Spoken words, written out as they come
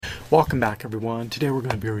Welcome back, everyone. Today we're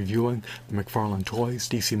going to be reviewing the McFarlane Toys,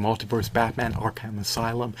 DC Multiverse, Batman, Arkham,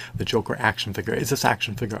 Asylum, the Joker action figure. Is this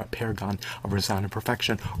action figure a paragon of resounding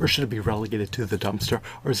perfection, or should it be relegated to the dumpster,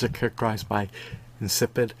 or is it characterized by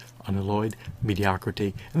insipid, unalloyed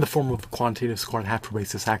mediocrity? In the form of a quantitative score, I'd have to rate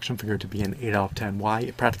this action figure to be an 8 out of 10. Why?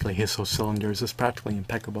 It practically hits those cylinders. It's practically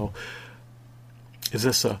impeccable. Is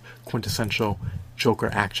this a quintessential Joker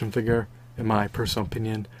action figure? In my personal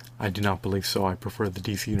opinion, I do not believe so. I prefer the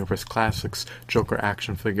DC Universe Classics Joker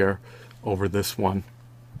action figure over this one.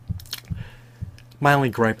 My only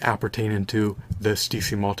gripe appertaining to this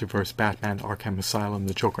DC Multiverse Batman Arkham Asylum,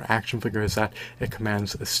 the Joker action figure, is that it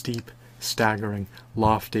commands a steep, staggering,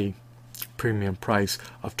 lofty premium price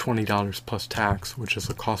of $20 plus tax, which is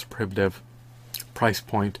a cost-prohibitive price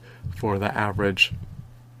point for the average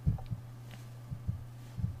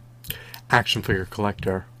action figure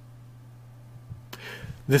collector.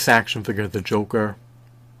 This action figure, the Joker,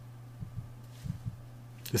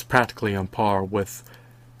 is practically on par with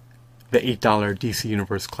the $8 DC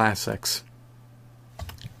Universe Classics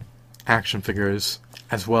action figures,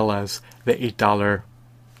 as well as the $8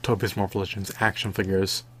 Toy Biz Marvel Legends action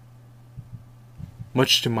figures.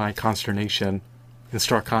 Much to my consternation, in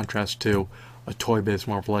stark contrast to a Toy Biz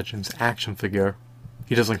Marvel Legends action figure,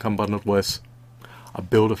 he doesn't come bundled with a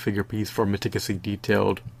Build-A-Figure piece for meticulously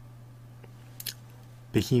detailed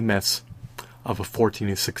behemoths of a 14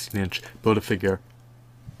 to 16 inch Build-A-Figure.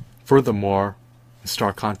 Furthermore, in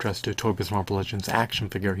stark contrast to Toy Biz Marvel Legends action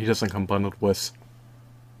figure, he doesn't come bundled with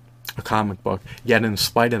a comic book. Yet in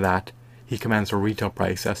spite of that, he commands a retail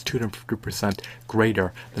price that's 250%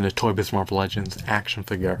 greater than a Toy Biz Marvel Legends action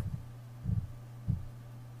figure.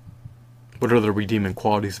 What are the redeeming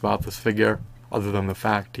qualities about this figure, other than the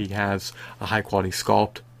fact he has a high quality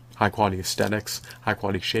sculpt, high quality aesthetics, high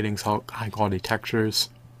quality shadings, high quality textures,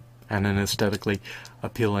 and an aesthetically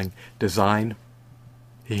appealing design?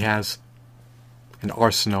 He has an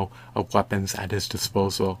arsenal of weapons at his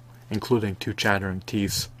disposal, including 2 chattering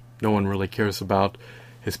teeth. No one really cares about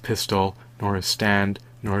his pistol, nor his stand,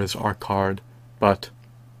 nor his art card, but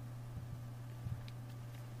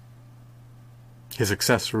his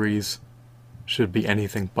accessories should be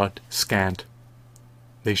anything but scant.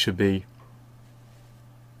 They should be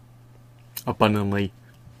abundantly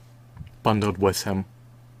bundled with him.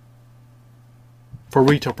 For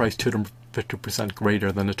retail price 250%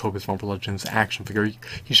 greater than the Toy Biz Marvel Legends action figure,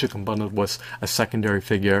 he should come bundled with a secondary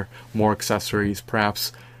figure, more accessories,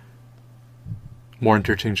 perhaps more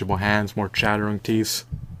interchangeable hands, more chattering teeth,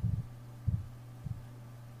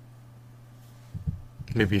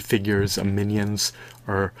 maybe figures of minions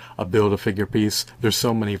or a Build-A-Figure piece. There's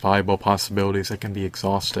so many viable possibilities that can be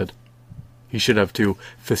exhausted. He should have 2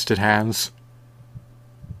 fisted hands.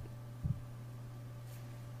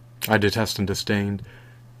 I detest and disdain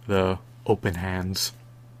the open hands,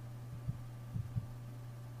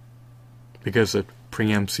 because it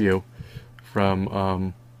preempts you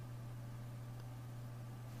from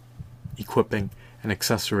equipping an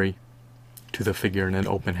accessory to the figure in an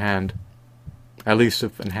open hand. At least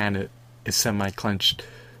if an hand is semi-clenched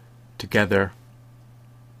together,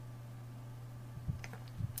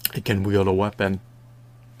 it can wield a weapon.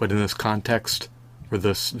 But in this context, for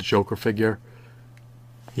this Joker figure,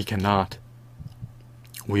 he cannot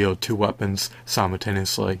wield 2 weapons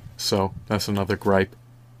simultaneously. So that's another gripe.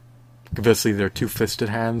 Give us either 2 fisted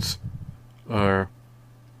hands or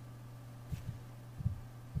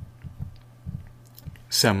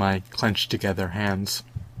semi-clenched together hands.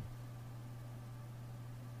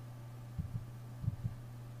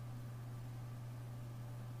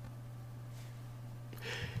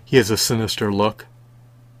 He has a sinister look.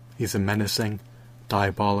 He's a menacing,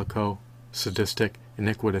 diabolical, sadistic,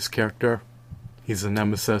 iniquitous character. He's a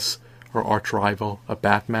nemesis or arch-rival of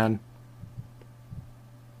Batman.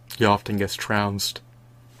 He often gets trounced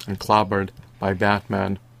and clobbered by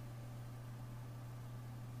Batman.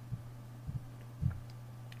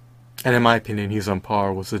 And in my opinion, he's on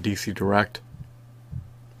par with the DC Direct,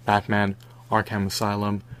 Batman, Arkham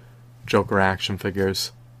Asylum, Joker action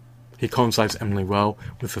figures. He coincides eminently well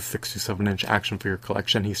with the 67-inch action figure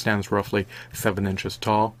collection. He stands roughly 7 inches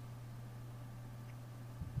tall.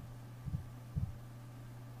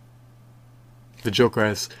 The Joker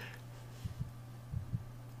has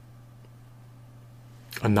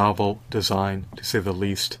a novel design, to say the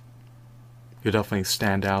least. He'll definitely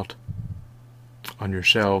stand out on your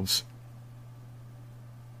shelves.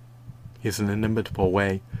 He has an inimitable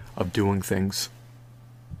way of doing things.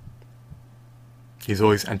 He's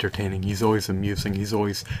always entertaining, he's always amusing, he's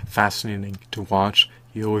always fascinating to watch.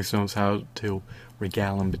 He always knows how to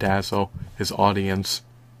regale and bedazzle his audience.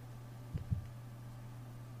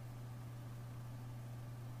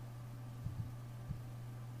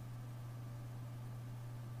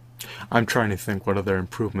 I'm trying to think what other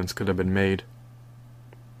improvements could have been made.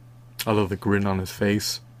 Although the grin on his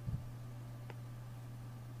face,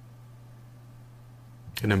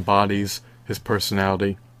 it embodies his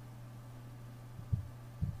personality.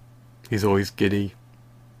 He's always giddy.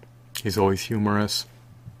 He's always humorous.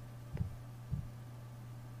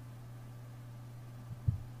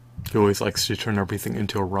 He always likes to turn everything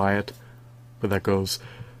into a riot, but that goes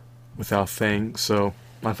without saying. So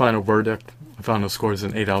my final verdict, my final score is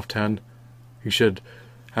an 8 out of 10. He should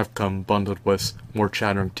have come bundled with more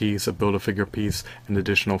chattering tees, a Build-A-Figure piece, an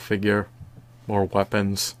additional figure, more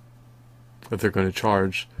weapons, if they're going to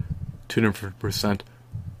charge 250%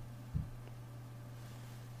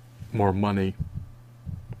 more money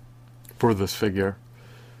for this figure.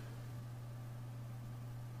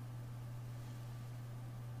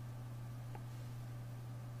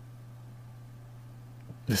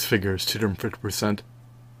 This figure is 250%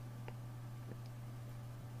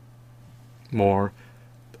 more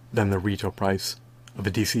than the retail price of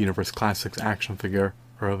a DC Universe Classics action figure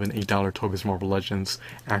or of an $8 Toys Marvel Legends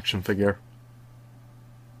action figure.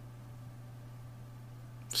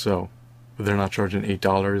 So, if they're not charging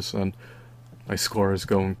 $8, then my score is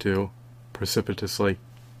going to precipitously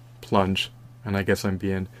plunge, and I guess I'm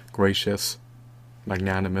being gracious,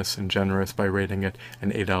 magnanimous, and generous by rating it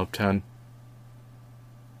an 8 out of 10.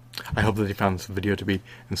 I hope that you found this video to be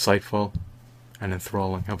insightful and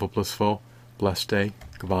enthralling. Have a blissful, blessed day.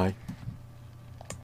 Goodbye.